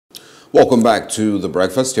Welcome back to The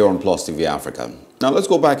Breakfast here on Plus TV Africa. Now let's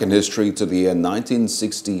go back in history to the year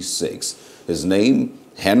 1966. His name,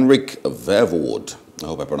 Hendrik Verwoerd. I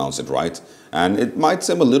hope I pronounced it right. And it might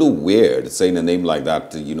seem a little weird saying a name like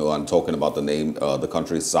that, you know, and talking about the name, the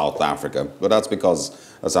country South Africa. But that's because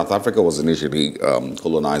South Africa was initially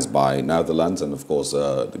colonized by Netherlands and, of course,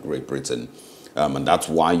 the Great Britain. And that's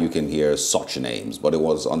why you can hear such names. But it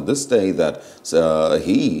was on this day that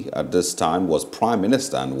he, at this time, was prime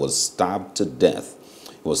minister and was stabbed to death.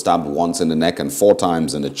 He was stabbed once in the neck and 4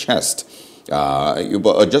 times in the chest.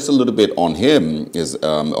 But just a little bit on him is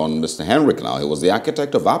on Mr. Hendrik now. He was the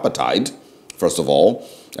architect of apartheid, first of all,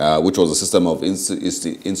 which was a system of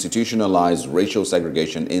institutionalized racial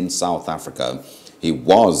segregation in South Africa. He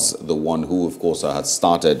was the one who, of course, had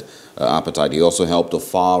started apartheid. He also helped the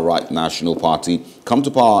far-right National Party come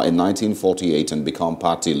to power in 1948 and become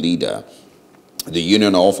party leader. The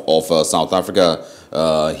Union of South Africa,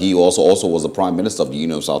 he also was the Prime Minister of the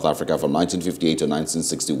Union of South Africa from 1958 to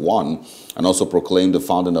 1961, and also proclaimed the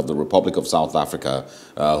founding of the Republic of South Africa,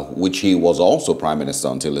 which he was also Prime Minister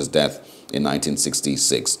until his death in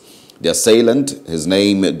 1966. The assailant, his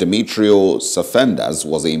name Demetrio Safendas,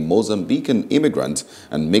 was a Mozambican immigrant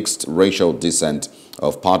and mixed racial descent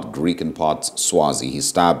of part Greek and part Swazi. He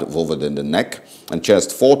stabbed Verwoerd in the neck and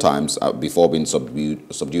chest 4 times before being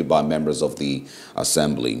subdued by members of the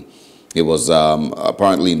assembly. He was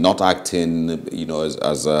apparently not acting, you know,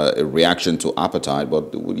 as a reaction to apartheid,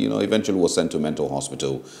 but, you know, eventually was sent to a mental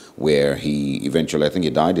hospital where he eventually, I think he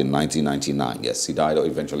died in 1999. Yes, he died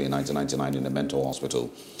eventually in 1999 in a mental hospital.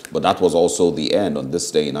 But that was also the end, on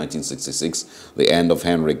this day in 1966, the end of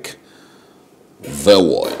Hendrik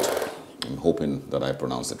Verwoerd. I'm hoping that I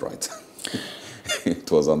pronounced it right.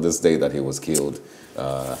 It was on this day that he was killed, you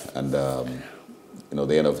know,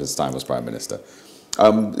 the end of his time as Prime Minister.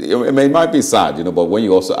 It might be sad, you know, but when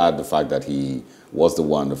you also add the fact that he was the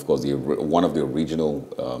one, of course, one of the original,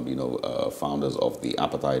 founders of the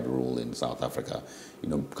apartheid rule in South Africa, you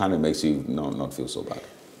know, kind of makes you not feel so bad.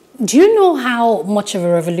 Do you know how much of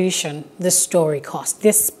a revolution this story cost,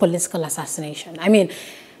 this political assassination? I mean,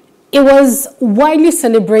 it was widely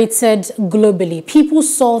celebrated globally. People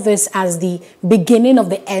saw this as the beginning of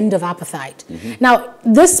the end of apartheid. Now,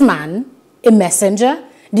 this man, a messenger,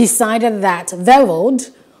 decided that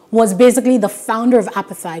Verwoerd was basically the founder of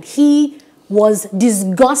apartheid. He was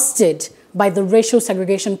disgusted by the racial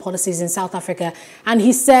segregation policies in South Africa. And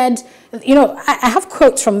he said, you know, I have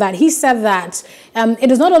quotes from that. He said that it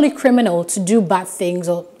is not only criminal to do bad things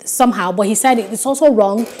or somehow, but he said it's also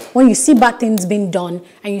wrong when you see bad things being done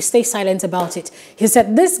and you stay silent about it. He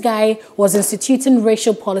said this guy was instituting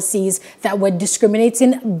racial policies that were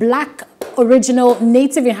discriminating black original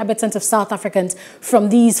native inhabitants of South Africans from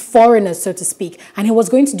these foreigners, so to speak, and he was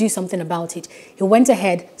going to do something about it. He went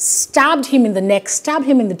ahead, stabbed him in the neck, stabbed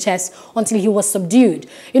him in the chest until he was subdued.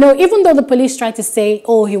 You know, even though the police tried to say,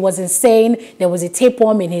 oh, he was insane, there was a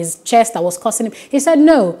tapeworm in his chest that was causing him, he said,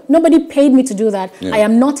 no, nobody paid me to do that. I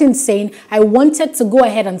am not insane. I wanted to go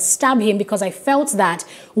ahead and stab him because I felt that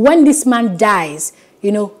when this man dies,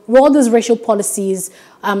 you know, all those racial policies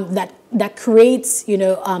that creates, you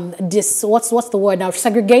know, this, what's the word now,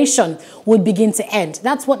 segregation would begin to end.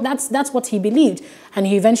 That's what he believed. And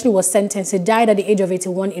he eventually was sentenced. He died at the age of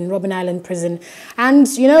 81 in Robben Island prison. And,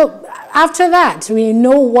 you know, after that, we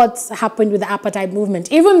know what's happened with the apartheid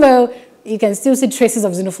movement, even though you can still see traces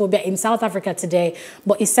of xenophobia in South Africa today,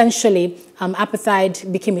 but essentially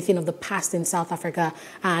apartheid became a thing of the past in South Africa.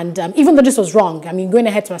 And even though this was wrong, I mean, going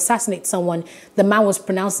ahead to assassinate someone, the man was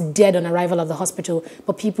pronounced dead on arrival at the hospital,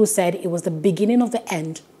 but people said it was the beginning of the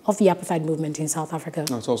end of the apartheid movement in South Africa.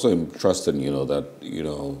 It's also interesting, you know, that, you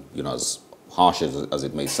know, as harsh as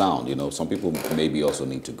it may sound, you know, some people maybe also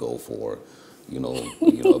need to go for, you know,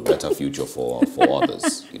 a better future for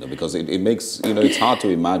others, you know, because it makes, you know, it's hard to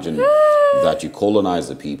imagine that you colonize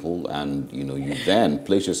the people and, you know, you then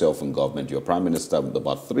place yourself in government. You're prime minister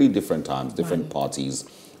about 3 different times, different parties,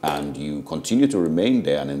 and you continue to remain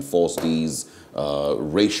there and enforce these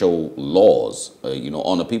racial laws, you know,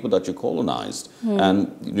 on the people that you colonized.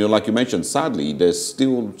 And, you know, like you mentioned, sadly, there's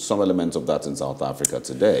still some elements of that in South Africa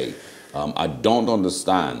today. I don't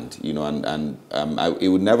understand, you know, it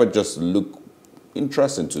would never just look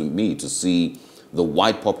interesting to me to see the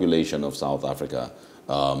white population of South Africa,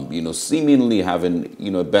 you know, seemingly having,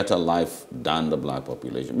 you know, a better life than the black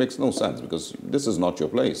population. It makes no sense because this is not your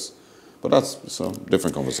place. But that's a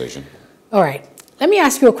different conversation. All right. Let me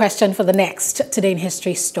ask you a question for the next Today in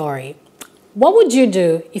History story. What would you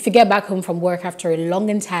do if you get back home from work after a long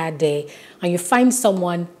and tired day and you find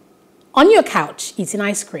someone on your couch eating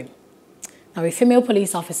ice cream? Now, a female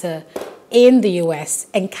police officer in the US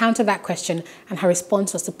encountered that question, and her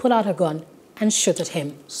response was to pull out her gun and shoot at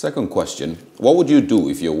him. Second question, what would you do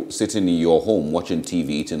if you're sitting in your home watching TV,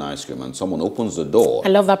 eating ice cream, and someone opens the door? I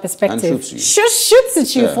love that perspective. And shoots you. Shoots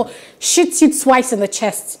at you, shoots you twice in the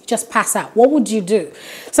chest, just pass out. What would you do?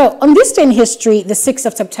 So on this day in history, the 6th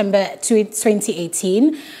of September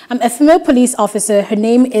 2018, a female police officer, her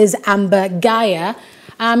name is Amber Gaia,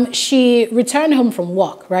 she returned home from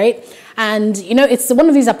work, right? And, you know, it's one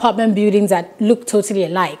of these apartment buildings that look totally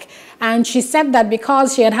alike. And she said that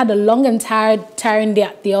because she had a long and tiring day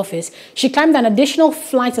at the office, she climbed an additional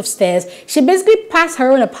flight of stairs. She basically passed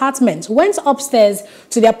her own apartment, went upstairs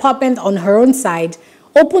to the apartment on her own side,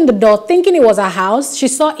 opened the door thinking it was her house. She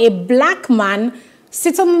saw a black man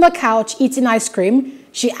sitting on the couch eating ice cream.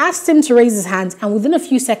 She asked him to raise his hands, and within a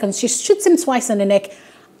few seconds, she shoots him twice in the neck,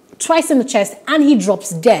 twice in the chest, and he drops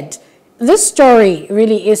dead. This story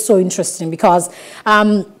really is so interesting because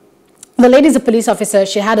the lady is a police officer.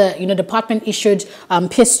 She had a, department-issued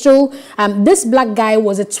pistol. This black guy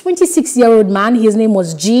was a 26-year-old man. His name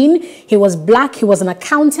was Gene. He was black. He was an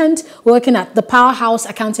accountant working at the powerhouse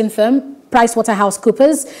accounting firm,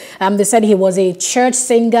 PricewaterhouseCoopers. They said he was a church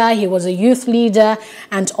singer. He was a youth leader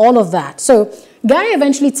and all of that. So Guy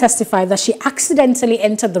eventually testified that she accidentally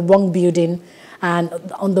entered the wrong building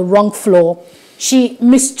and on the wrong floor. She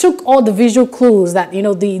mistook all the visual clues that,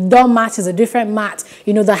 the door mat is a different mat.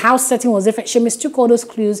 The house setting was different. She mistook all those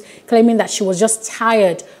clues, claiming that she was just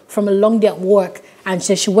tired from a long day at work. And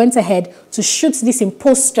so she went ahead to shoot this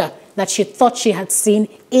imposter that she thought she had seen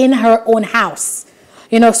in her own house.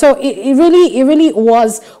 So it really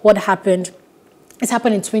was what happened. It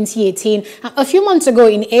happened in 2018. A few months ago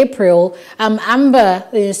in April, Amber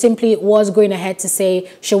simply was going ahead to say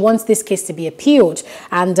she wants this case to be appealed.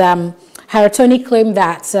 And her attorney claimed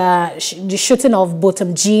that the shooting of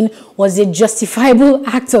Botham Jean was a justifiable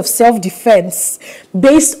act of self-defense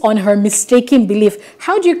based on her mistaken belief.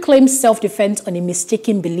 How do you claim self-defense on a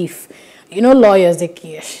mistaken belief? Lawyers, they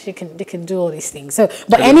can do all these things. So,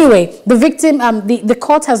 but anyway, the victim, the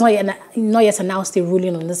court has not yet announced a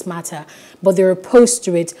ruling on this matter, but they're opposed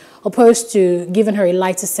to it, opposed to giving her a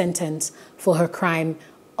lighter sentence for her crime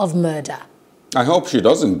of murder. I hope she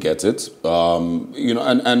doesn't get it. So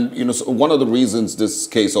one of the reasons this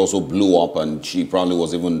case also blew up and she probably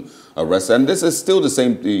was even arrested, and this is still the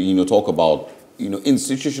same, talk about,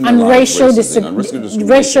 institutionalized and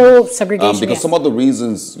racial segregation. Because some of the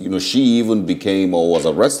reasons, she even became or was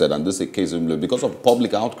arrested, and this case because of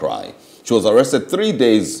public outcry. She was arrested 3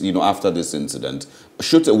 days, after this incident,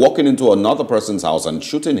 walking into another person's house and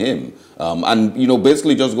shooting him, and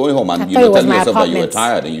basically just going home and telling yourself that you were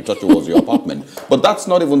tired and you thought it was your apartment. But that's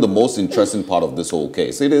not even the most interesting part of this whole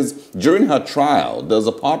case. It is during her trial. There's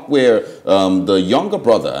a part where the younger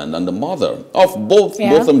brother and the mother of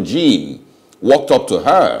Botham Jean walked up to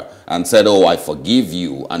her and said, "Oh, I forgive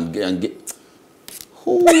you,"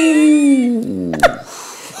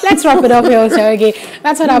 Let's wrap it up here, Sergey.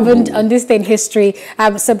 That's what happened on this day in history,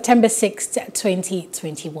 September 6th,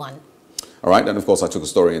 2021. All right, and of course, I took a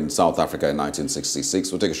story in South Africa in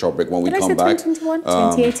 1966. We'll take a short break. When we come back, 2021?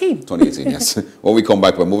 2018. 2018, yes. When we come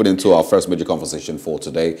back, we're moving into our first major conversation for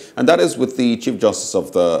today, and that is with the Chief Justice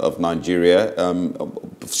of Nigeria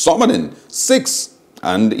summoning 6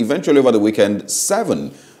 and eventually over the weekend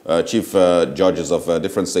 7 chief judges of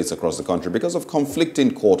different states across the country because of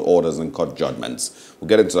conflicting court orders and court judgments. We'll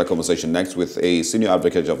get into that conversation next with a senior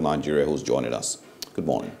advocate of Nigeria who's joining us. Good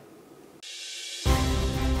morning.